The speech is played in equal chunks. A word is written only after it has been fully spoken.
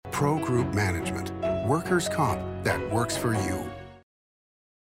Pro Group Management. Workers' comp that works for you.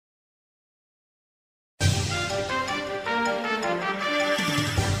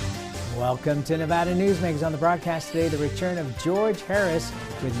 Welcome to Nevada Newsmakers. On the broadcast today, the return of George Harris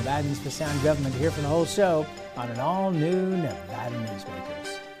with Nevadans for Sound Government. Here for the whole show on an all-new Nevada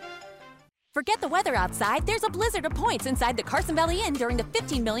Newsmakers. Forget the weather outside. There's a blizzard of points inside the Carson Valley Inn during the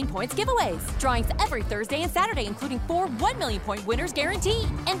 15 million points giveaways. Drawings every Thursday and Saturday, including 4 1 million point winners guaranteed.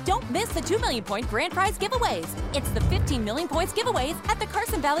 And don't miss the 2 million point grand prize giveaways. It's the 15 million points giveaways at the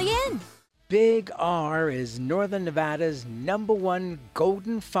Carson Valley Inn. Big R is Northern Nevada's #1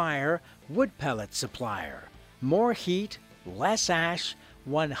 Golden Fire wood pellet supplier. More heat, less ash,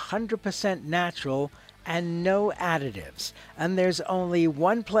 100% natural, and no additives. And there's only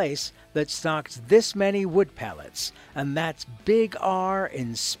one place that stocks this many wood pellets, and that's Big R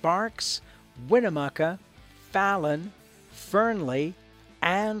in Sparks, Winnemucca, Fallon, Fernley,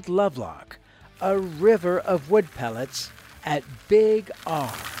 and Lovelock. A river of wood pellets at Big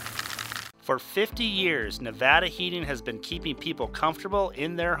R. For 50 years, Nevada Heating has been keeping people comfortable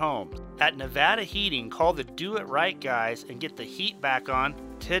in their homes. At Nevada Heating, call the Do It Right guys and get the heat back on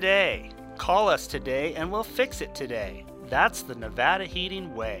today. Call us today and we'll fix it today. That's the Nevada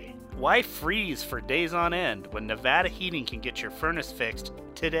Heating way. Why freeze for days on end when Nevada Heating can get your furnace fixed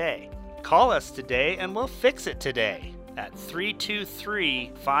today? Call us today and we'll fix it today at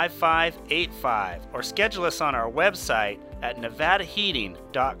 323-5585 or schedule us on our website at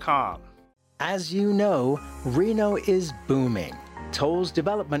nevadaheating.com. As you know, Reno is booming. Toll's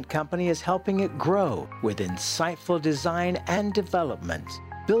development company is helping it grow with insightful design and development,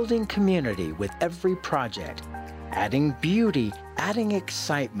 building community with every project, adding beauty, adding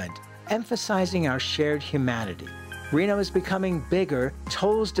excitement, emphasizing our shared humanity. Reno is becoming bigger.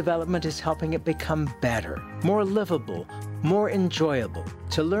 Toll's development is helping it become better, more livable, more enjoyable.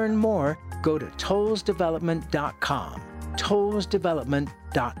 To learn more, go to tollsdevelopment.com.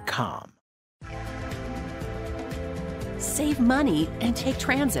 tollsdevelopment.com. Save money and take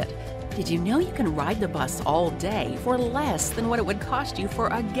transit. Did you know you can ride the bus all day for less than what it would cost you for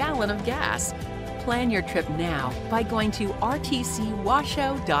a gallon of gas? Plan your trip now by going to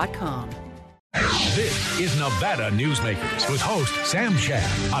rtcwashoe.com. This is Nevada Newsmakers with host Sam Shad,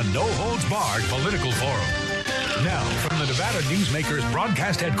 a no-holds-barred political forum. Now, from the Nevada Newsmakers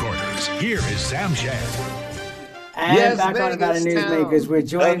broadcast headquarters, here is Sam Shad. And back on Nevada Newsmakers, we're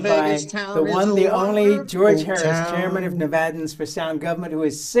joined by the one, the only George Harris, chairman of Nevadans for Sound Government, who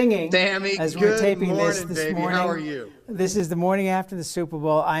is singing as we're taping this morning. How are you? This is the morning after the Super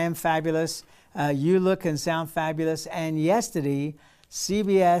Bowl. I am fabulous. You look and sound fabulous. And yesterday,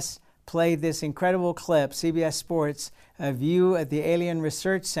 CBS played this incredible clip, CBS Sports, of you at the Alien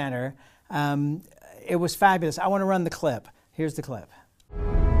Research Center. It was fabulous. I want to run the clip. Here's the clip.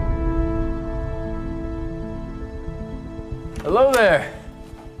 Hello there.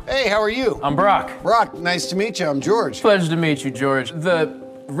 Hey, how are you? I'm Brock. Brock, nice to meet you. I'm George. Pleasure to meet you, George. The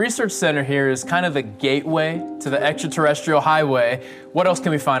research center here is kind of the gateway to the extraterrestrial highway. What else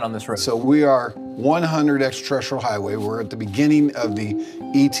can we find on this road? So we are 100 extraterrestrial highway. We're at the beginning of the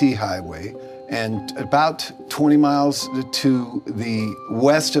ET highway, and about 20 miles to the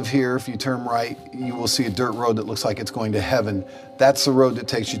west of here, if you turn right, you will see a dirt road that looks like it's going to heaven. That's the road that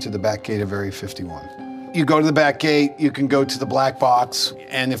takes you to the back gate of Area 51. You go to the back gate, you can go to the black box,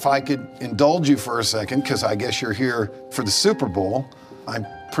 and if I could indulge you for a second, because I guess you're here for the Super Bowl, I'm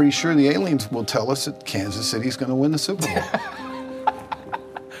pretty sure the aliens will tell us that Kansas City is going to win the Super Bowl.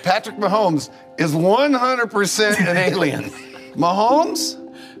 Patrick Mahomes is 100% an alien. Mahomes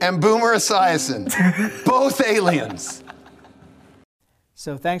and Boomer Esiason, both aliens.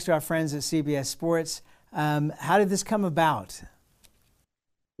 So thanks to our friends at CBS Sports. How did this come about?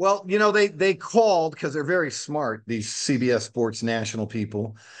 Well, you know, they called because they're very smart, these CBS Sports national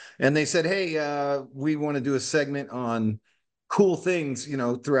people. And they said, hey, we want to do a segment on cool things, you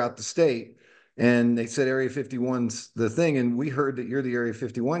know, throughout the state. And they said Area 51's the thing. And we heard that you're the Area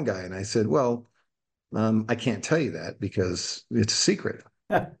 51 guy. And I said, well, I can't tell you that because it's a secret.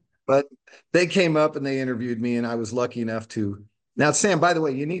 But they came up and they interviewed me, and I was lucky enough to. Now, Sam, by the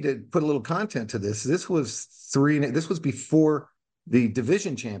way, you need to put a little content to this. This was before the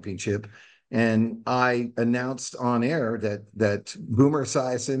division championship, and I announced on air that Boomer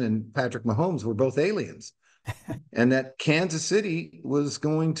Esiason and Patrick Mahomes were both aliens, and that Kansas City was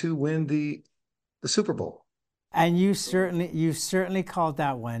going to win the Super Bowl. And you certainly called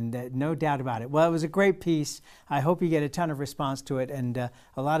that one, no doubt about it. Well, it was a great piece. I hope you get a ton of response to it, and a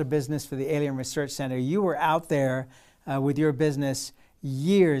lot of business for the Alien Research Center. You were out there with your business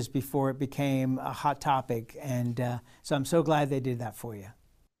years before it became a hot topic, and so I'm so glad they did that for you.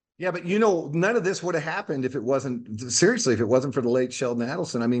 Yeah, but none of this would have happened if it wasn't seriously, if it wasn't for the late Sheldon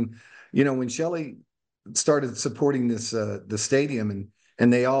Adelson. I mean, when Shelley started supporting this the stadium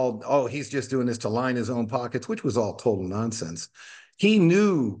and they all, oh, he's just doing this to line his own pockets, which was all total nonsense. He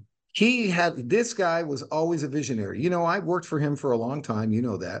knew this guy was always a visionary. I worked for him for a long time,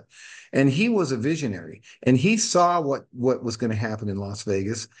 that. And he was a visionary and he saw what was going to happen in Las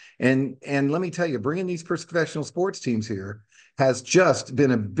Vegas. And let me tell you, bringing these professional sports teams here has just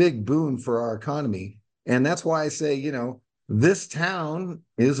been a big boon for our economy. And that's why I say, this town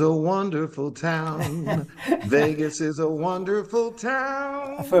is a wonderful town. Vegas is a wonderful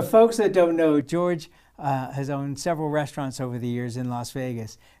town. For folks that don't know, George has owned several restaurants over the years in Las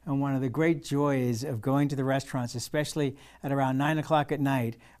Vegas. And one of the great joys of going to the restaurants, especially at around 9 o'clock at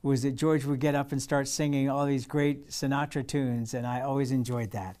night, was that George would get up and start singing all these great Sinatra tunes. And I always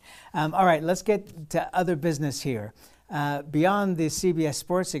enjoyed that. All right, let's get to other business here. Beyond the CBS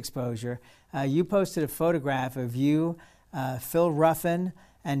Sports exposure, you posted a photograph of you, Phil Ruffin,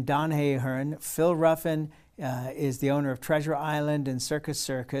 and Don Ahern. Phil Ruffin is the owner of Treasure Island and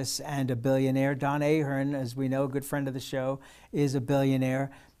Circus and a billionaire. Don Ahern, as we know, a good friend of the show, is a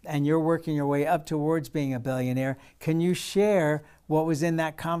billionaire. And you're working your way up towards being a billionaire. Can you share what was in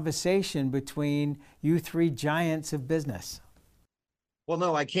that conversation between you three giants of business? Well,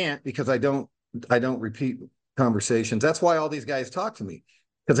 no, I can't because I don't repeat conversations. That's why all these guys talk to me,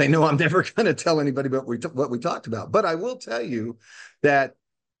 because they know I'm never going to tell anybody about what we talked about. But I will tell you that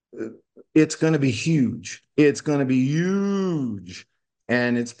it's going to be huge. It's going to be huge.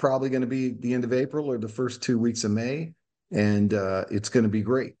 And it's probably going to be the end of April or the first 2 weeks of May. And it's going to be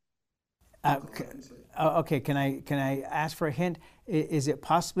great. Okay, can I ask for a hint? Is it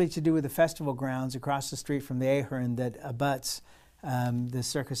possibly to do with the festival grounds across the street from the Ahern that abuts the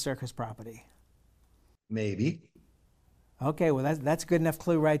Circus property? Maybe. Okay, well, that's a good enough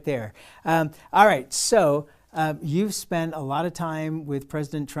clue right there. All right, so you've spent a lot of time with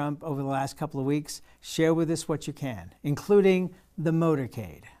President Trump over the last couple of weeks. Share with us what you can, including the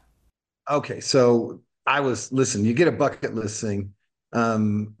motorcade. Okay, so listen, you get a bucket list thing.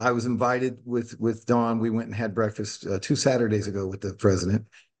 I was invited with Dawn. We went and had breakfast 2 Saturdays ago with the president,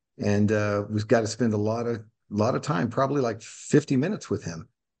 and we've got to spend a lot of time, probably like 50 minutes with him.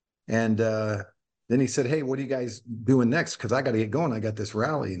 And then he said, "Hey, what are you guys doing next? Because I got to get going. I got this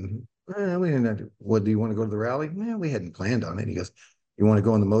rally." And we didn't. What, do you want to go to the rally? Man, we hadn't planned on it. He goes, "You want to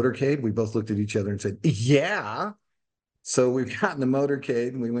go in the motorcade?" We both looked at each other and said, "Yeah." So we got in the motorcade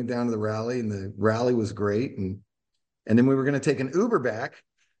and we went down to the rally, and the rally was great. And then we were going to take an Uber back.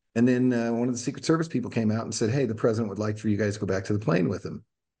 And then one of the Secret Service people came out and said, "Hey, the president would like for you guys to go back to the plane with him."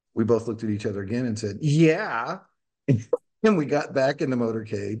 We both looked at each other again and said, "Yeah." And we got back in the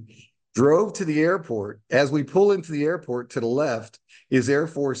motorcade, drove to the airport. As we pull into the airport, to the left is Air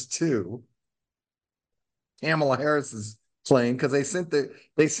Force Two, Kamala Harris's plane, because they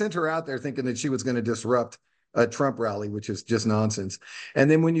sent her out there thinking that she was going to disrupt a Trump rally, which is just nonsense. And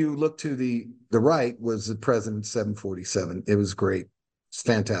then when you look to the right was the president's 747. It was great. It's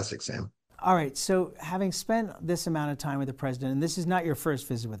fantastic, Sam. All right, so having spent this amount of time with the president, and this is not your first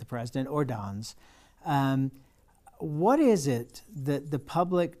visit with the president or Don's, what is it that the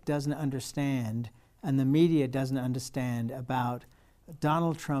public doesn't understand and the media doesn't understand about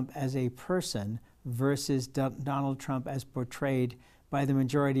Donald Trump as a person versus Donald Trump as portrayed by the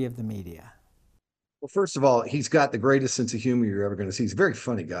majority of the media? Well, first of all, he's got the greatest sense of humor you're ever going to see. He's a very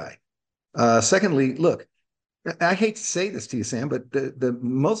funny guy. Secondly, look, I hate to say this to you, Sam, but the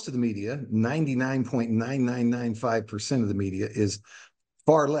most of the media, 99.9995% of the media, is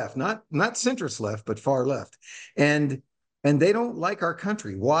far left, not centrist left, but far left. And they don't like our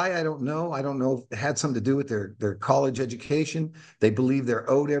country. Why? I don't know. I don't know if it had something to do with their college education. They believe they're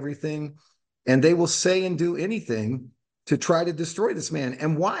owed everything. And they will say and do anything to try to destroy this man.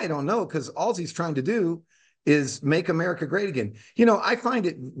 And why? I don't know, because all he's trying to do is make America great again. I find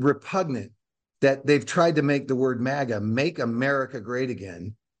it repugnant that they've tried to make the word MAGA, make America great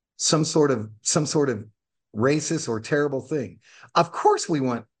again, some sort of racist or terrible thing. Of course we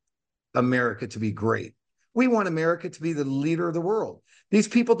want America to be great. We want America to be the leader of the world. These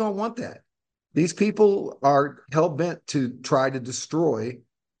people don't want that. These people are hell-bent to try to destroy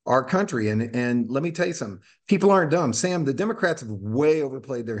our country. And let me tell you something. People aren't dumb. Sam, the Democrats have way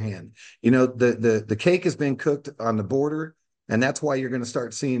overplayed their hand. The cake has been cooked on the border, and that's why you're going to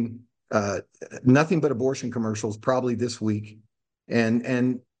start seeing nothing but abortion commercials probably this week.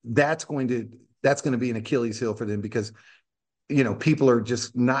 And that's going to be an Achilles heel for them, because people are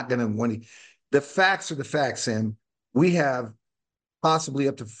just not going to want to. The facts are the facts, Sam. We have possibly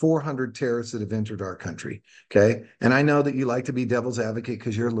up to 400 terrorists that have entered our country. Okay. And I know that you like to be devil's advocate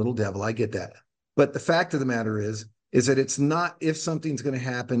because you're a little devil. I get that. But the fact of the matter is that it's not if something's going to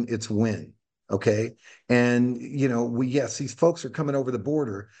happen, it's when. Okay. And, yes, these folks are coming over the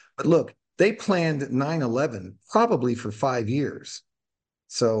border. But look, they planned 9/11 probably for 5 years.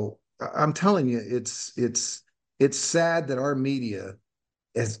 So I'm telling you, it's sad that our media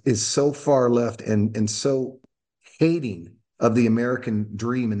is so far left and so hating of the American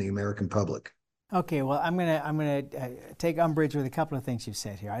dream and the American public. Okay, well, I'm gonna take umbrage with a couple of things you've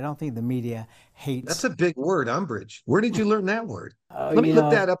said here. I don't think the media hates. That's a big word, umbrage. Where did you learn that word? Let me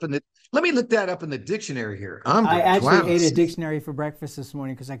look that up in the dictionary here. Umbrage. I actually ate a dictionary for breakfast this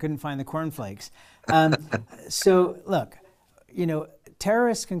morning because I couldn't find the cornflakes. So look,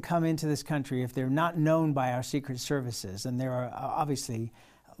 terrorists can come into this country if they're not known by our secret services, and there are obviously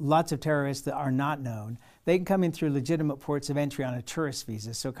lots of terrorists that are not known. They can come in through legitimate ports of entry on a tourist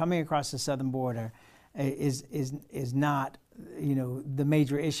visa. So coming across the southern border is not, the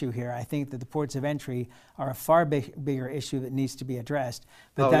major issue here. I think that the ports of entry are a far bigger issue that needs to be addressed.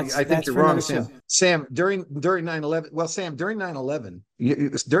 But I think you're wrong, Sam. Sam, during 9/11, well, Sam, during 9/11,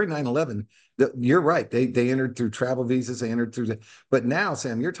 you're right. They entered through travel visas. They entered through but now,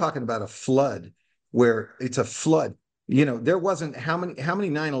 Sam, you're talking about a flood where it's a flood. There wasn't how many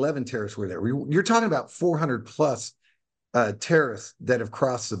 9/11 terrorists were there? You're talking about 400 plus terrorists that have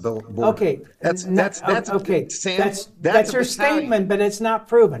crossed the border. Okay, that's okay. Sam, that's your statement, but it's not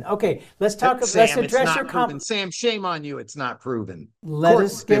proven. Okay, let's talk. Let's address your comment. Sam, shame on you. It's not proven. Let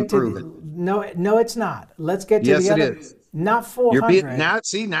us get to no, it's not. Let's get to the other. Yes, it is. Not 400. Now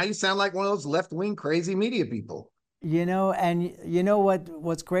you sound like one of those left-wing crazy media people. And you know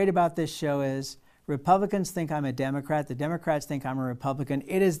what's great about this show is Republicans think I'm a Democrat. The Democrats think I'm a Republican.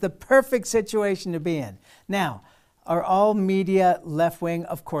 It is the perfect situation to be in. Now, are all media left-wing?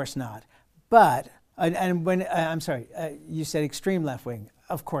 Of course not. But, you said extreme left-wing.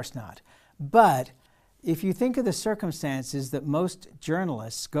 Of course not. But if you think of the circumstances that most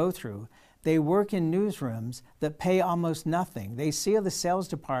journalists go through, they work in newsrooms that pay almost nothing. They see the sales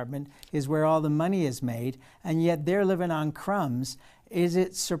department is where all the money is made, and yet they're living on crumbs. Is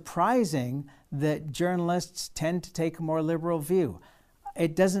it surprising that journalists tend to take a more liberal view?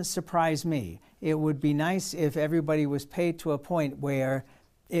 It doesn't surprise me. It would be nice if everybody was paid to a point where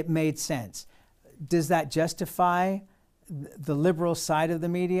it made sense. Does that justify the liberal side of the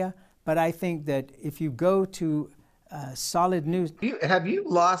media? But I think that if you go to solid news... Have you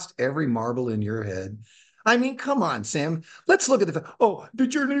lost every marble in your head? I mean, come on, Sam. Let's look at the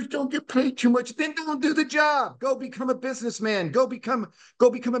journalists don't get paid too much. Then don't do the job. Go become a businessman. Go become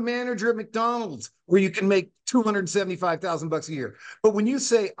a manager at McDonald's where you can make $275,000 a year. But when you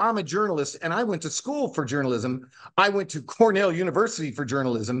say I'm a journalist and I went to school for journalism, I went to Cornell University for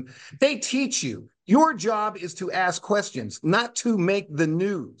journalism, they teach you your job is to ask questions, not to make the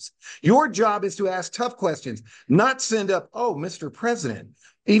news. Your job is to ask tough questions, not send up, oh, Mr. President.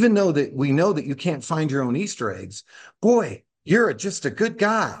 Even though that we know that you can't find your own Easter eggs, boy, you're just a good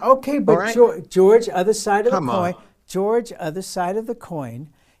guy. Okay, but right? George, other side of the coin. George, other side of the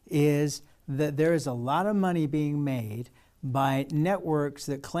coin is that there is a lot of money being made by networks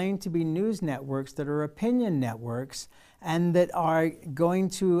that claim to be news networks that are opinion networks and that are going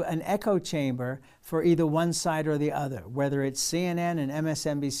to an echo chamber for either one side or the other, whether it's CNN and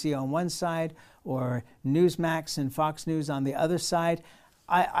MSNBC on one side or Newsmax and Fox News on the other side.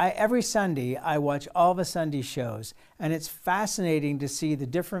 Every Sunday, I watch all the Sunday shows, and it's fascinating to see the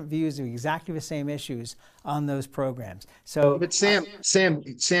different views of exactly the same issues on those programs. So, but Sam,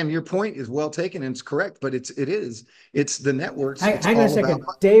 your point is well taken and it's correct, but it's the networks. Hang on a second,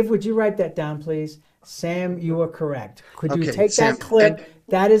 Dave. Would you write that down, please? Sam, you are correct. Could you take Sam, that clip?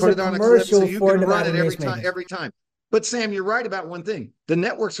 That is a commercial for Nevada Newsmakers. Every time. But Sam, you're right about one thing. The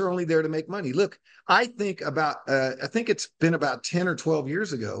networks are only there to make money. Look, I think it's been about 10 or 12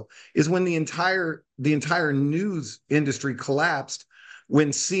 years ago is when the entire news industry collapsed,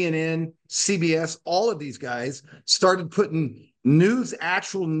 when CNN, CBS, all of these guys started putting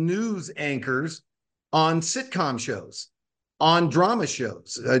actual news anchors on sitcom shows, on drama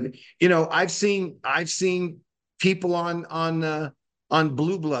shows. I've seen people on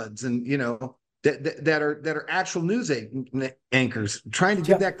Blue Bloods and that are actual news anchors trying to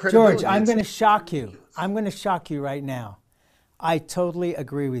give that credibility. George, I'm going to shock you. I'm going to shock you right now. I totally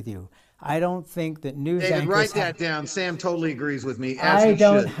agree with you. I don't think that news anchors... write that down. Sam totally agrees with me, I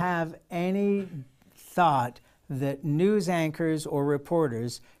don't have any thought that news anchors or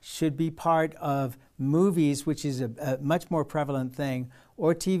reporters should be part of movies, which is a much more prevalent thing,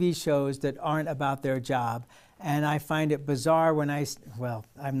 or TV shows that aren't about their job. And I find it bizarre when well,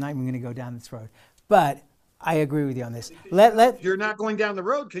 I'm not even going to go down this road, but I agree with you on this. You're not going down the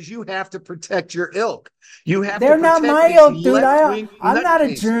road because you have to protect your ilk. You have They're to not protect my these ilk, dude. left-wing I'm not a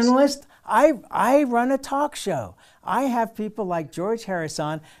nutcases. journalist. I run a talk show. I have people like George Harris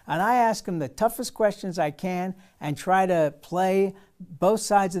on, and I ask them the toughest questions I can and try to play both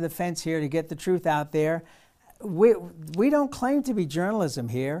sides of the fence here to get the truth out there. We don't claim to be journalism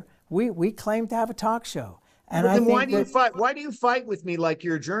here. We claim to have a talk show. And then why do you fight? Why do you fight with me like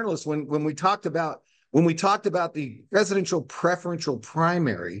you're a journalist when we talked about the presidential preferential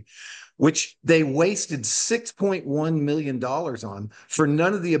primary, which they wasted $6.1 million on for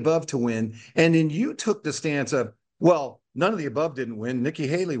none of the above to win, and then you took the stance of, well, none of the above didn't win. Nikki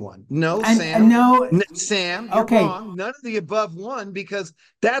Haley won. No, Sam, you're wrong. None of the above won because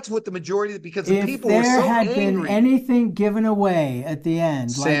that's what the majority. Because the people were so angry. If there had been anything given away at the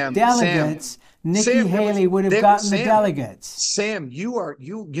end, like delegates, Nikki Haley would have gotten the delegates. Sam, you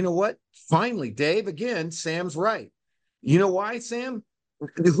know what? Finally, Dave, again, Sam's right. You know why, Sam?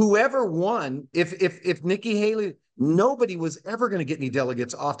 Whoever won, if Nikki Haley, nobody was ever going to get any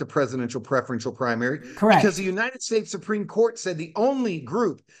delegates off the presidential preferential primary. Correct. Because the United States Supreme Court said the only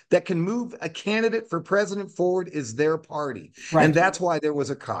group that can move a candidate for president forward is their party. Right. And that's why there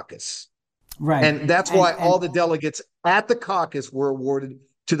was a caucus. Right. And that's why all the delegates at the caucus were awarded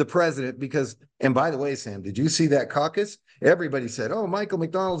to the president because, and by the way, Sam, did you see that caucus? Everybody said, oh, Michael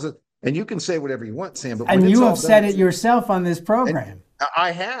McDonald's and you can say whatever you want, Sam. But and you have said it yourself on this program.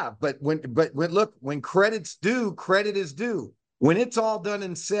 I have, but look, when credit's due, credit is due. When it's all done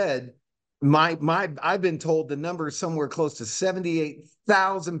and said, I've been told the number is somewhere close to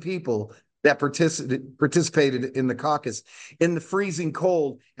 78,000 people that participated in the caucus in the freezing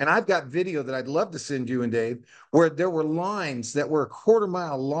cold. And I've got video that I'd love to send you and Dave, where there were lines that were a quarter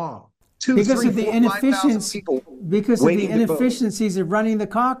mile long. Because of the inefficiencies of running the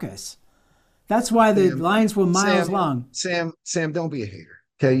caucus. That's why the lines were miles long. Sam, don't be a hater.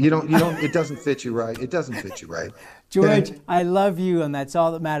 Okay, you don't. It doesn't fit you right. It doesn't fit you right. George, I love you, and that's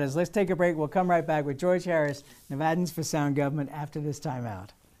all that matters. Let's take a break. We'll come right back with George Harris, Nevadans for Sound Government, after this timeout.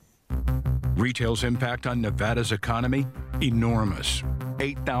 Retail's impact on Nevada's economy? Enormous.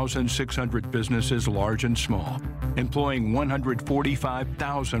 8,600 businesses, large and small, employing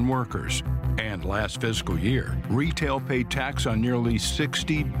 145,000 workers. And last fiscal year, retail paid tax on nearly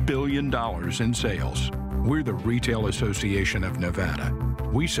 $60 billion in sales. We're the Retail Association of Nevada.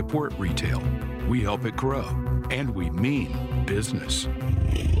 We support retail, we help it grow, and we mean business.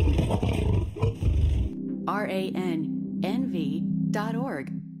 RANNV.org.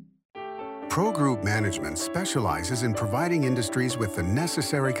 Pro Group Management specializes in providing industries with the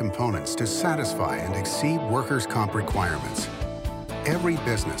necessary components to satisfy and exceed workers' comp requirements. Every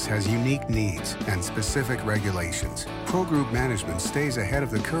business has unique needs and specific regulations. Pro Group Management stays ahead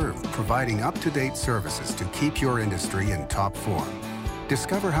of the curve, providing up-to-date services to keep your industry in top form.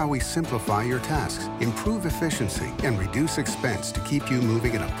 Discover how we simplify your tasks, improve efficiency, and reduce expense to keep you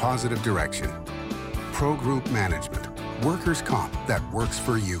moving in a positive direction. Pro Group Management, workers' comp that works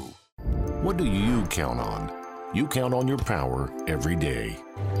for you. What do you count on? You count on your power every day.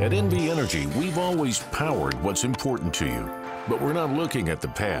 At NV Energy, we've always powered what's important to you. But we're not looking at the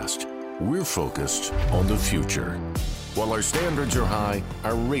past. We're focused on the future. While our standards are high,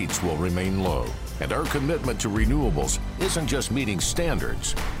 our rates will remain low. And our commitment to renewables isn't just meeting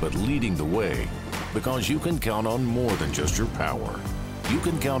standards, but leading the way. Because you can count on more than just your power. You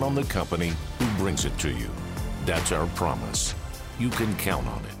can count on the company who brings it to you. That's our promise. You can count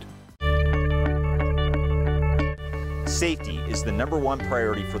on it. Safety is the #1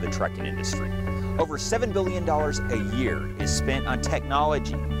 priority for the trucking industry. Over $7 billion a year is spent on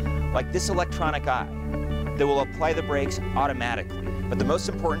technology like this electronic eye that will apply the brakes automatically. But the most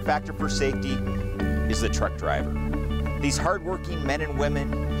important factor for safety is the truck driver. These hardworking men and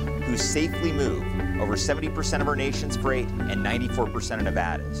women who safely move over 70% of our nation's freight and 94% of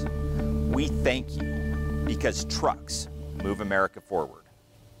Nevada's. We thank you because trucks move America forward.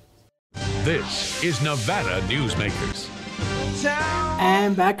 This is Nevada Newsmakers.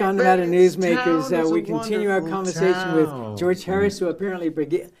 And back on Nevada Newsmakers, we continue our conversation with George Harris, who apparently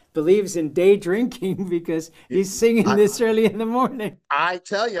believes in day drinking because he's singing this early in the morning. I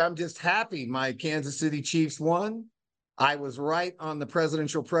tell you, I'm just happy my Kansas City Chiefs won. I was right on the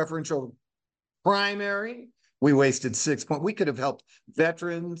presidential preferential primary. We wasted 6 points. We could have helped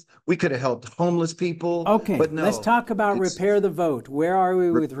veterans. We could have helped homeless people. Okay, but no, let's talk about Repair the Vote. Where are we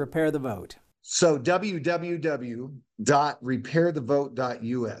with Repair the Vote? So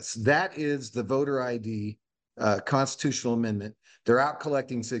www.repairthevote.us. That is the voter ID constitutional amendment. They're out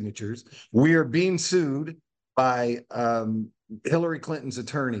collecting signatures. We are being sued by Hillary Clinton's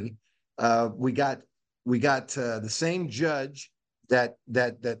attorney. We got the same judge that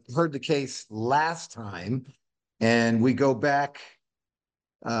heard the case last time, and we go back.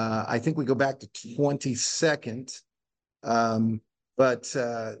 I think we go back to 22nd. But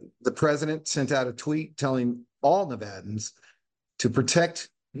the president sent out a tweet telling all Nevadans to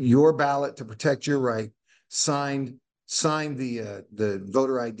protect your ballot, to protect your right. Sign the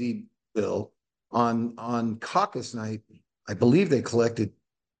voter ID bill on caucus night. I believe they collected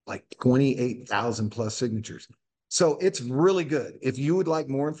like 28,000 plus signatures. So it's really good. If you would like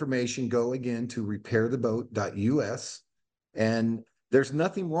more information, go again to repairthevote.us. And there's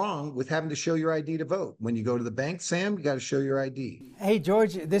nothing wrong with having to show your ID to vote. When you go to the bank, Sam, you got to show your ID. Hey,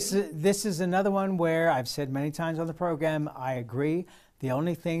 George, this is another one where I've said many times on the program, I agree. The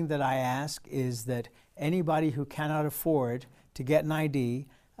only thing that I ask is that anybody who cannot afford to get an ID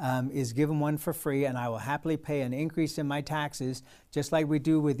is given one for free, and I will happily pay an increase in my taxes, just like we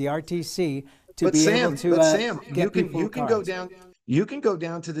do with the RTC, to but be Sam, able to but Sam, get you can go down. You can go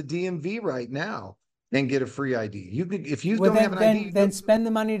down to the DMV right now and get a free ID. You can, if you don't have an ID, then spend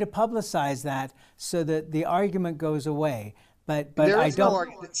the money to publicize that so that the argument goes away. But there I is don't. no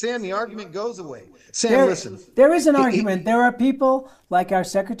argument. Sam, the argument goes away. Sam, listen. There is an argument. There are people like our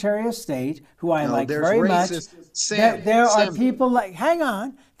Secretary of State, who I like very much. Sam, there are Sam. people like, hang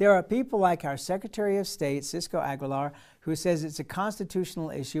on, there are people like our Secretary of State, Cisco Aguilar, who says it's a constitutional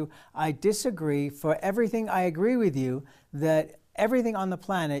issue. I disagree. For everything, I agree with you that everything on the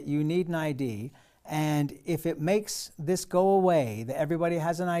planet, you need an ID. And if it makes this go away, that everybody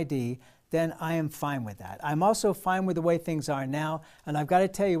has an ID, then I am fine with that. I'm also fine with the way things are now. And I've got to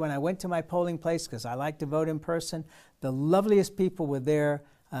tell you, when I went to my polling place, because I like to vote in person, the loveliest people were there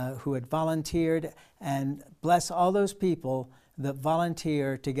who had volunteered. And bless all those people that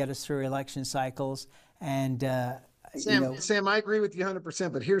volunteer to get us through election cycles. And Sam, Sam, I agree with you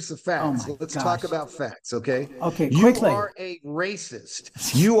 100%, but here's the facts. Let's talk about facts, okay? Okay, quickly. You are a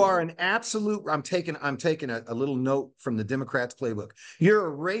racist. You are an absolute, I'm taking a little note from the Democrats' playbook.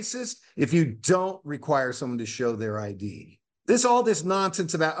 You're a racist if you don't require someone to show their ID. All this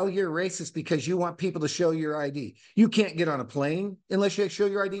nonsense about, oh, you're a racist because you want people to show your ID. You can't get on a plane unless you show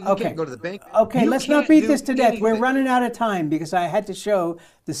your ID. You can't go to the bank. Okay, let's not beat this to death. We're running out of time because I had to show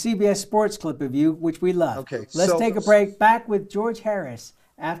the CBS Sports clip of you, which we love. Okay, let's take a break. Back with George Harris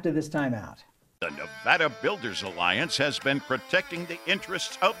after this timeout. The Nevada Builders Alliance has been protecting the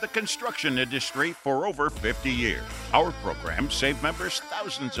interests of the construction industry for over 50 years. Our programs save members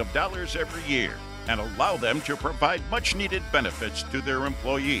thousands of dollars every year and allow them to provide much-needed benefits to their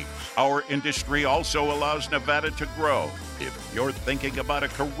employees. Our industry also allows Nevada to grow. If you're thinking about a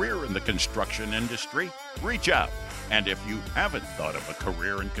career in the construction industry, reach out. And if you haven't thought of a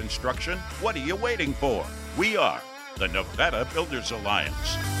career in construction, what are you waiting for? We are the Nevada Builders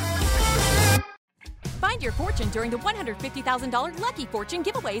Alliance. Find your fortune during the $150,000 Lucky Fortune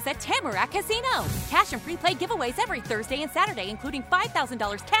giveaways at Tamarack Casino. Cash and free play giveaways every Thursday and Saturday, including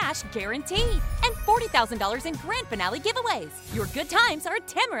 $5,000 cash guaranteed and $40,000 in grand finale giveaways. Your good times are at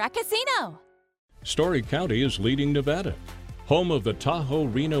Tamarack Casino. Story County is leading Nevada. Home of the Tahoe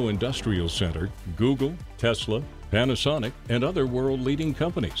Reno Industrial Center, Google, Tesla, Panasonic, and other world-leading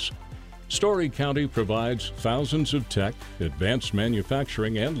companies. Story County provides thousands of tech, advanced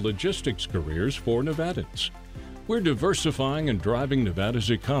manufacturing, and logistics careers for Nevadans. We're diversifying and driving Nevada's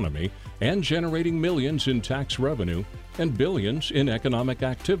economy and generating millions in tax revenue and billions in economic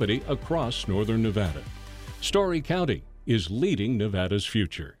activity across northern Nevada. Story County is leading Nevada's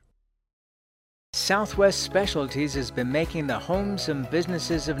future. Southwest Specialties has been making the homes and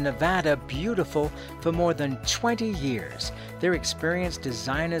businesses of Nevada beautiful for more than 20 years. Their experienced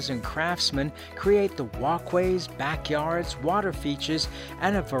designers and craftsmen create the walkways, backyards, water features,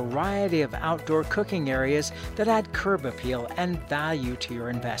 and a variety of outdoor cooking areas that add curb appeal and value to your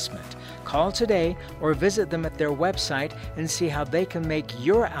investment. Call today or visit them at their website and see how they can make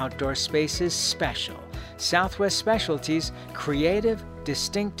your outdoor spaces special. Southwest Specialties, creative,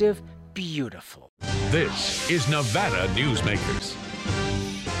 distinctive, beautiful. This is Nevada Newsmakers.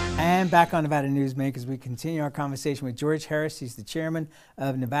 And back on Nevada Newsmakers, we continue our conversation with George Harris. He's the chairman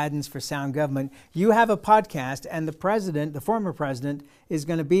of Nevadans for Sound Government. You have a podcast, and the president, the former president, is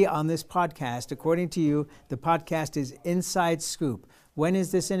going to be on this podcast. According to you, the podcast is Inside Scoop. When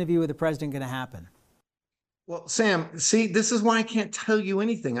is this interview with the president going to happen? Well, Sam, see, this is why I can't tell you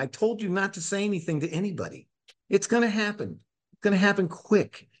anything. I told you not to say anything to anybody. It's going to happen. It's going to happen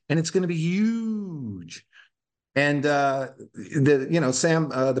quick. And it's going to be huge. And, Sam,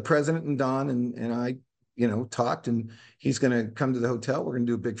 the president and Don and I, talked, and he's going to come to the hotel. We're going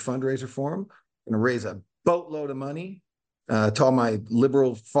to do a big fundraiser for him. We're going to raise a boatload of money. To all my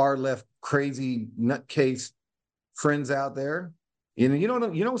liberal, far left, crazy nutcase friends out there. You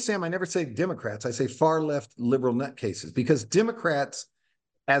know, Sam, I never say Democrats. I say far left liberal nutcases, because Democrats,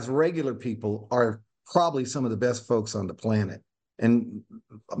 as regular people, are probably some of the best folks on the planet. And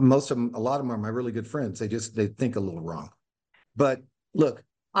most of them, a lot of them are my really good friends. They think a little wrong. But look,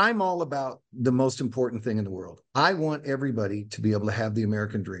 I'm all about the most important thing in the world. I want everybody to be able to have the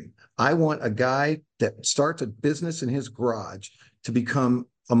American dream. I want a guy that starts a business in his garage to become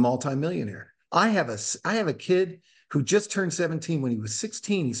a multimillionaire. I have a kid who just turned 17. When he was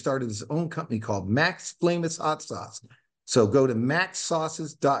 16, he started his own company called Max Flamus Hot Sauce. So go to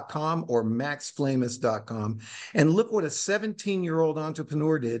maxsauces.com or maxflamus.com and look what a 17-year-old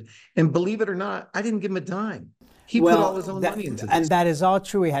entrepreneur did. And believe it or not, I didn't give him a dime. He put all his own money into this. And that is all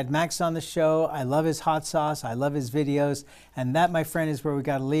true. We had Max on the show. I love his hot sauce. I love his videos. And that, my friend, is where we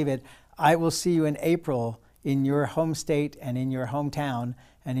got to leave it. I will see you in April in your home state and in your hometown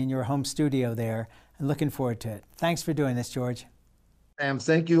and in your home studio there. And looking forward to it. Thanks for doing this, George. Sam,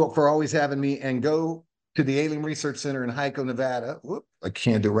 thank you for always having me. And go to the Alien Research Center in Hyco, Nevada. Whoop, I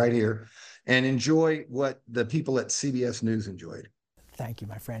can't do right here. And enjoy what the people at CBS News enjoyed. Thank you,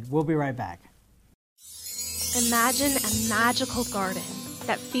 my friend. We'll be right back. Imagine a magical garden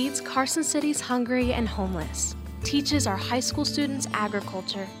that feeds Carson City's hungry and homeless, teaches our high school students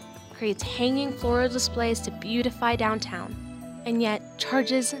agriculture, creates hanging floral displays to beautify downtown, and yet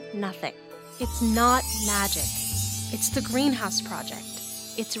charges nothing. It's not magic. It's the Greenhouse Project.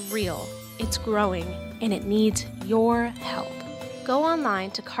 It's real, it's growing, and it needs your help. Go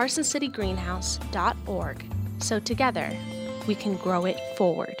online to carsоncitygreenhouse.org so together we can grow it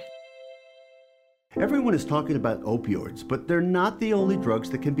forward. Everyone is talking about opioids, but they're not the only drugs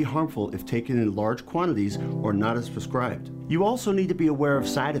that can be harmful if taken in large quantities or not as prescribed. You also need to be aware of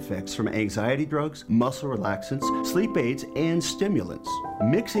side effects from anxiety drugs, muscle relaxants, sleep aids, and stimulants.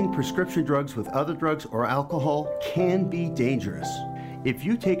 Mixing prescription drugs with other drugs or alcohol can be dangerous. If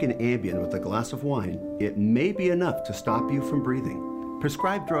you take an Ambien with a glass of wine, it may be enough to stop you from breathing.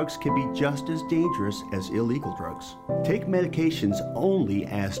 Prescribed drugs can be just as dangerous as illegal drugs. Take medications only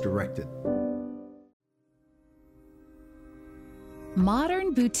as directed.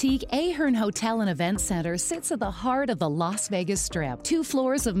 Modern boutique Ahern Hotel and Event Center sits at the heart of the Las Vegas Strip. 2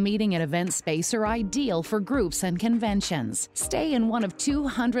 floors of meeting and event space are ideal for groups and conventions. Stay in one of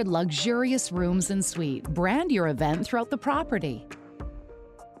 200 luxurious rooms and suites. Brand your event throughout the property.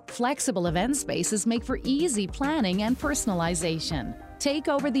 Flexible event spaces make for easy planning and personalization. Take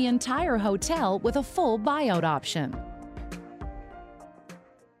over the entire hotel with a full buyout option.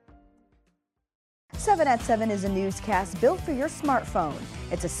 7 at 7 is a newscast built for your smartphone.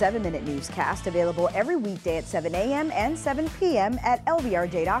 It's a 7-minute newscast available every weekday at 7 a.m. and 7 p.m. at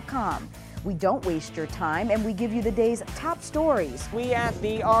lvrj.com. We don't waste your time, and we give you the day's top stories. We at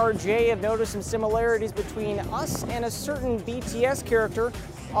the RJ have noticed some similarities between us and a certain BTS character,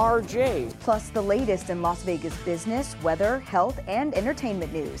 RJ. Plus the latest in Las Vegas business, weather, health, and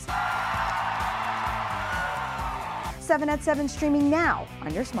entertainment news. 7 at 7 streaming now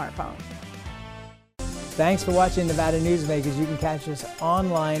on your smartphone. Thanks for watching Nevada Newsmakers. You can catch us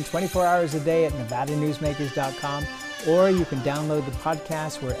online 24 hours a day at nevadanewsmakers.com, or you can download the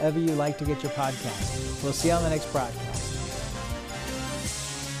podcast wherever you like to get your podcasts. We'll see you on the next broadcast.